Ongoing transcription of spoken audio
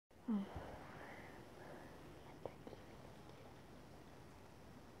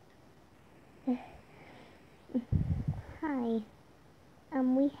Hi.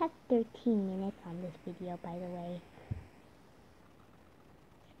 We have 13 minutes on this video, by the way.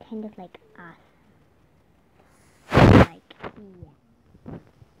 It's kind of like us. Like, yeah.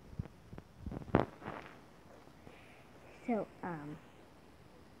 So,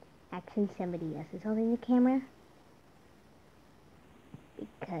 actually somebody else is holding the camera.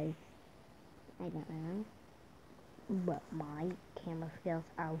 Because, I don't know. But my camera skills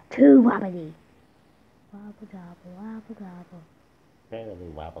are too wobbly. Wobble gobble, wobble gobble. Fairly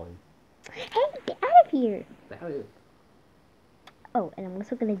wobbly. Hey, get out of here! Sorry. Oh, and I'm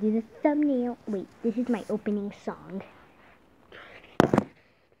also gonna do the thumbnail. Wait, this is my opening song.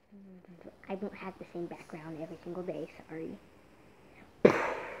 I won't have the same background every single day, sorry.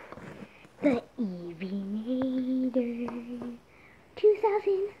 The Evenator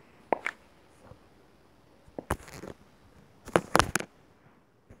 2000.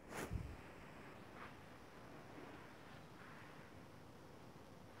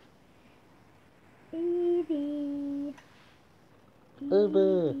 Evie.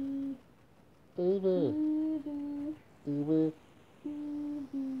 Uber. Uber. Evie. Uber.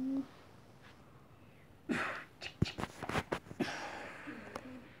 Evie.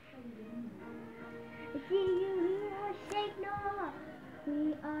 Do you hear our signal?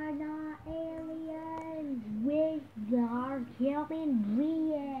 We are not aliens. We are human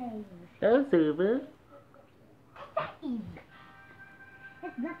beings. That's Uber. What's that Evie?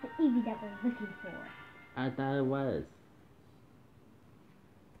 That's not the Evie that we're looking for. I thought it was.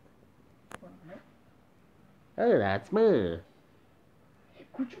 What? Oh, that's me.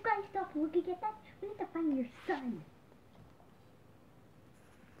 Could you guys stop looking at that? We need to find your son.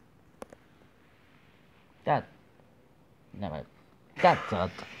 That's it. Wait, that's not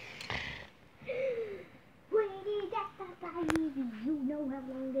that easy. You know how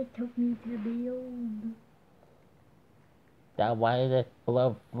long it took me to build. That why they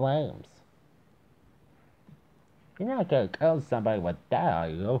blow flames. You're not gonna kill somebody with that, are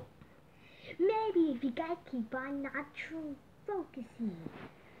you? Maybe if you guys keep on not focusing.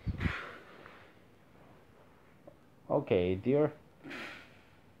 Okay, dear.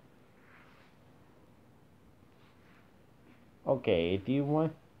 Okay, if you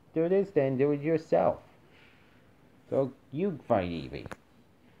want to do this, then do it yourself. So you find Evie.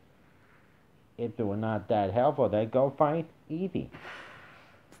 If you're not that helpful, then go find Evie.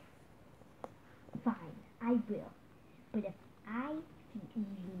 Fine, I will. But if I see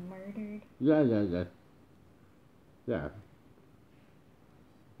Evie murdered... Yeah.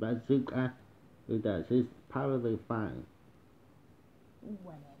 But she's probably fine.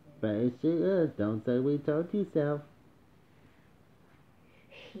 Whatever. But if she is, don't say we told you so.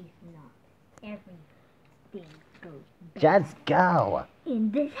 She's not. Everything goes bad. Just go.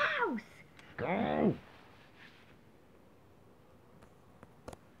 In this house. Go.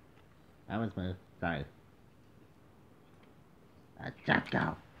 That was me. Sorry. Just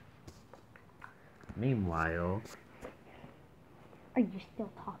go. Meanwhile, Are you still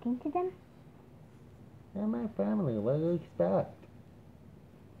talking to them? they're my family. What do you expect?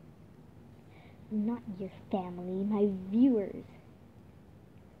 Not your family, my viewers.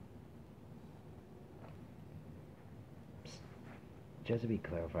 Just to be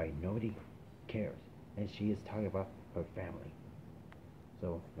clarified, nobody cares. And she is talking about her family.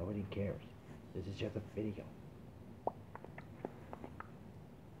 So, nobody cares. This is just a video.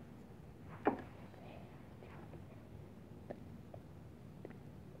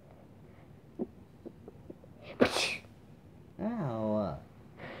 Ow.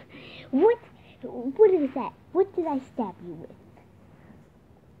 What? What is that? What did I stab you with?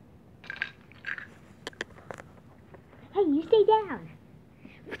 Hey, you stay down.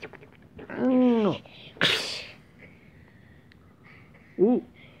 Ooh. You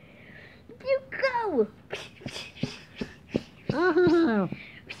go. Oh,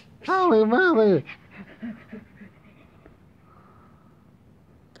 holy moly.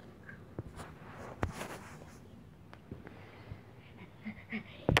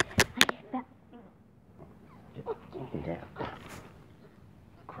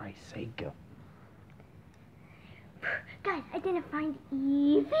 Christ's sake. Guys, I didn't find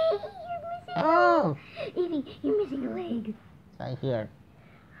Evie. You're missing Oh. Evie, you're missing a leg. Right here.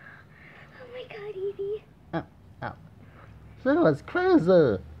 Oh my god, Evie. Oh. That was crazy.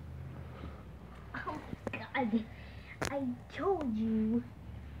 Oh god. I told you.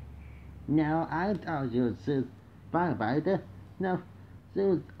 No, I told you she's fine about it. No, she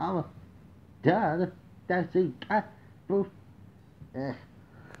was all done. That she got.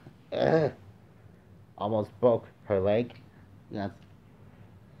 Ugh. Almost broke her leg. Yes.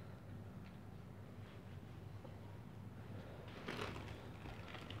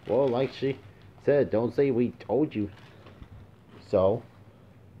 Well, like she said, don't say we told you. So,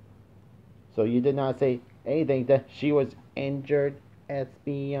 so you did not say anything that she was injured,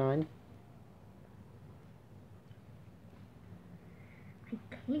 Espion? I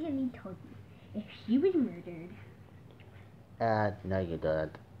clearly told you, if she was murdered. No, you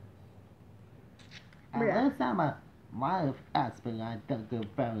didn't. Bruh. Unless I'm a wife, Espion, thank you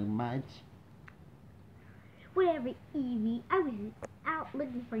very much. Whatever, Evie. I was out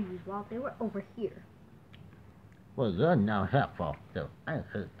looking for you while they were over here. Well, you're not helpful, so I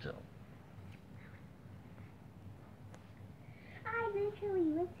hate you. I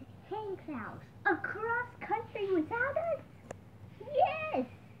literally went to Hank's house across country without us. Yes.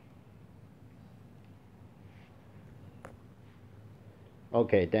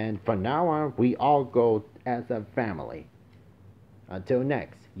 Okay, then from now on, we all go as a family. Until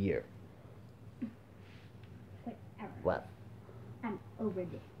next year. Whatever. What? I'm over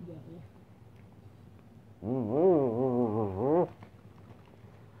this day.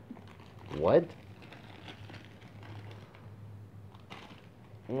 What?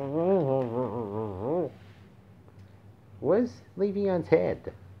 Where's Levion's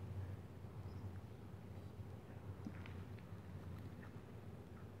head?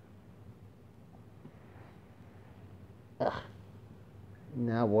 Ugh.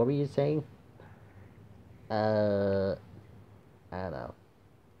 Now, what were you saying? I don't know.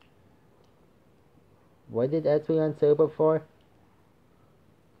 What did Espeon say before?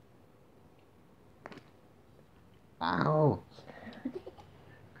 Ow!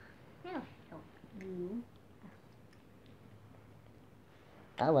 I'll help you.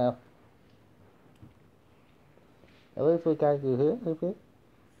 Oh well. At least we got you here, okay?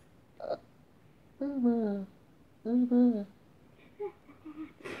 What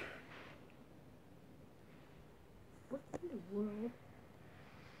in the world?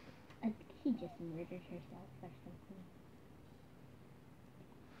 I think she just murdered herself or something.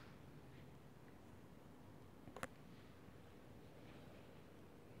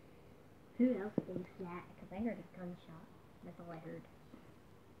 Who else thinks that? Because I heard a gunshot. That's all I heard.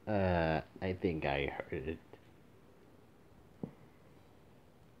 I think I heard it.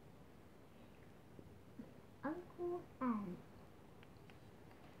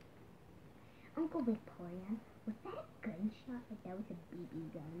 Uncle Victorian, was that a gunshot? Like that was a BB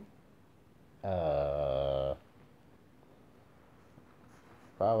gun?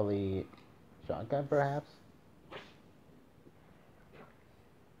 Probably shotgun, perhaps?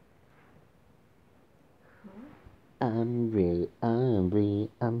 Umby, umby,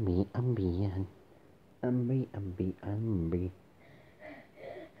 umby, umby, umby, umby, umby.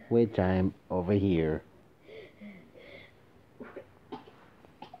 Which I'm over here.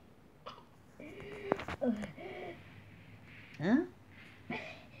 Huh?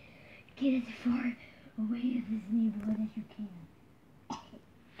 Get as far away of this neighborhood as you can.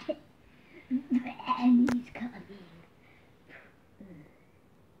 And he's coming.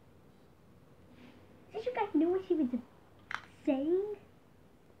 Did you guys know what she was saying?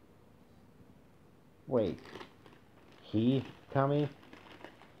 Wait. He coming?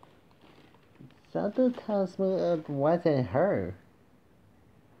 Something tells me it wasn't her.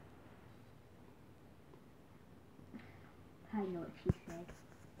 I know what she said.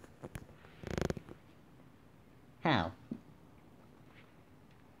 How?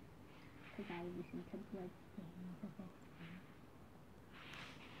 Because I listened to blood stains of it.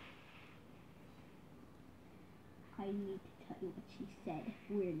 I need to tell you what she said.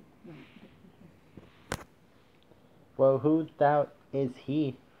 We're Well, who doubt is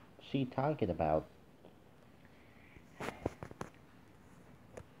she talking about?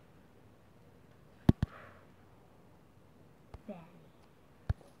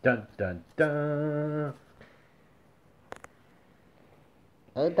 Dun dun dun.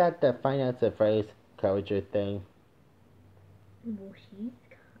 Isn't that the finance and phrase culture thing? Well, she's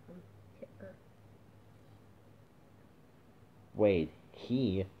come to Earth. Wait,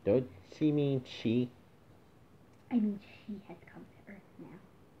 don't she mean she? I mean, she has come to Earth now.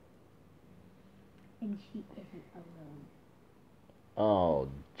 And she isn't alone. Oh,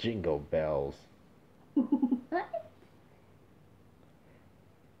 jingle bells. What?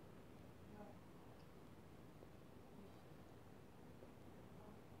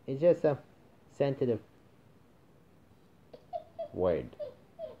 It's just a sensitive word.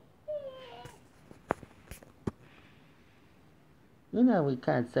 You know we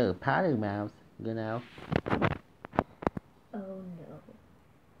can't say potty mouths, you know. Oh no.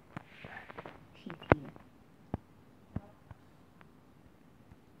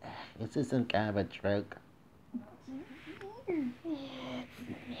 Is this some kind of a joke?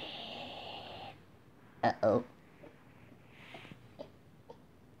 Uh-oh.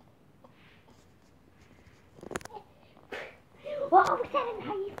 Oh, is that a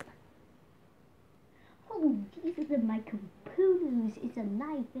knife? Oh, these are my compoos. It's a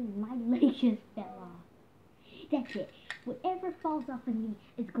knife and my leg just fell off. That's it. Whatever falls off of me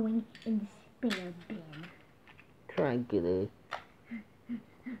is going in the spare bin. Try and get it.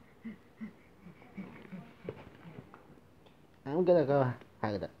 I'm gonna go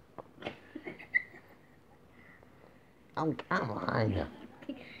hide it. I'm hide it.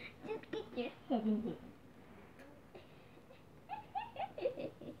 Just get your head in it.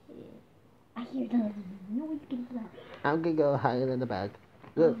 I hear the noise getting loud. I'm gonna go hide in the back.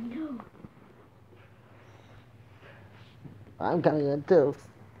 Oh Look, no. I'm coming in too.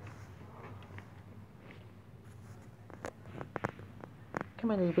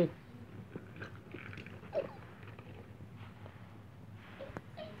 Come on, Ruby.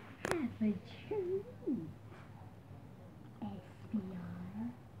 Have a treat. SBR.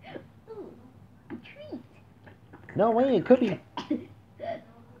 Ooh, a treat. No way, it could be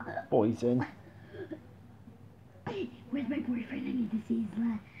poison. Where's my boyfriend? I need to see his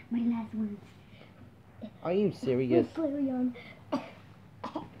my last words. Are you serious? Where's Flareon?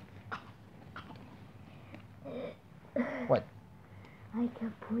 What? I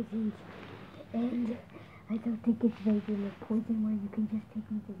got poisoned, and I don't think it's regular poison where you can just take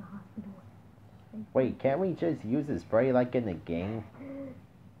me to the hospital. Wait, can't we just use a spray like in the game?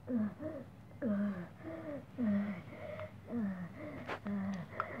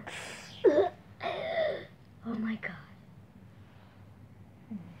 Oh my god.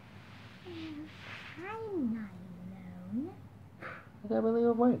 I'm not alone. That really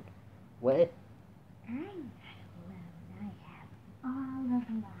would work. What? I'm not alone. I have all of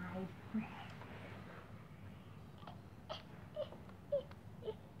my friends.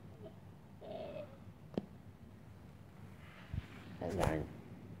 Hang on.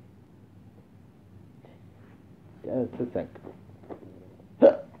 Just a sec.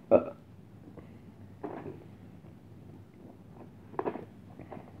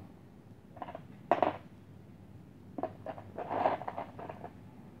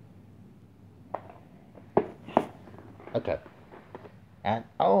 Okay. And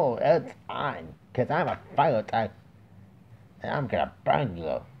oh, it's on. Cause I'm a fire type. And I'm gonna burn you.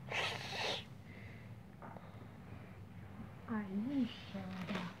 Are you sure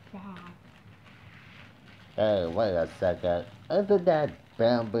about that? Hey, wait a second. Isn't that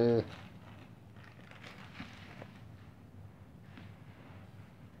bamboo?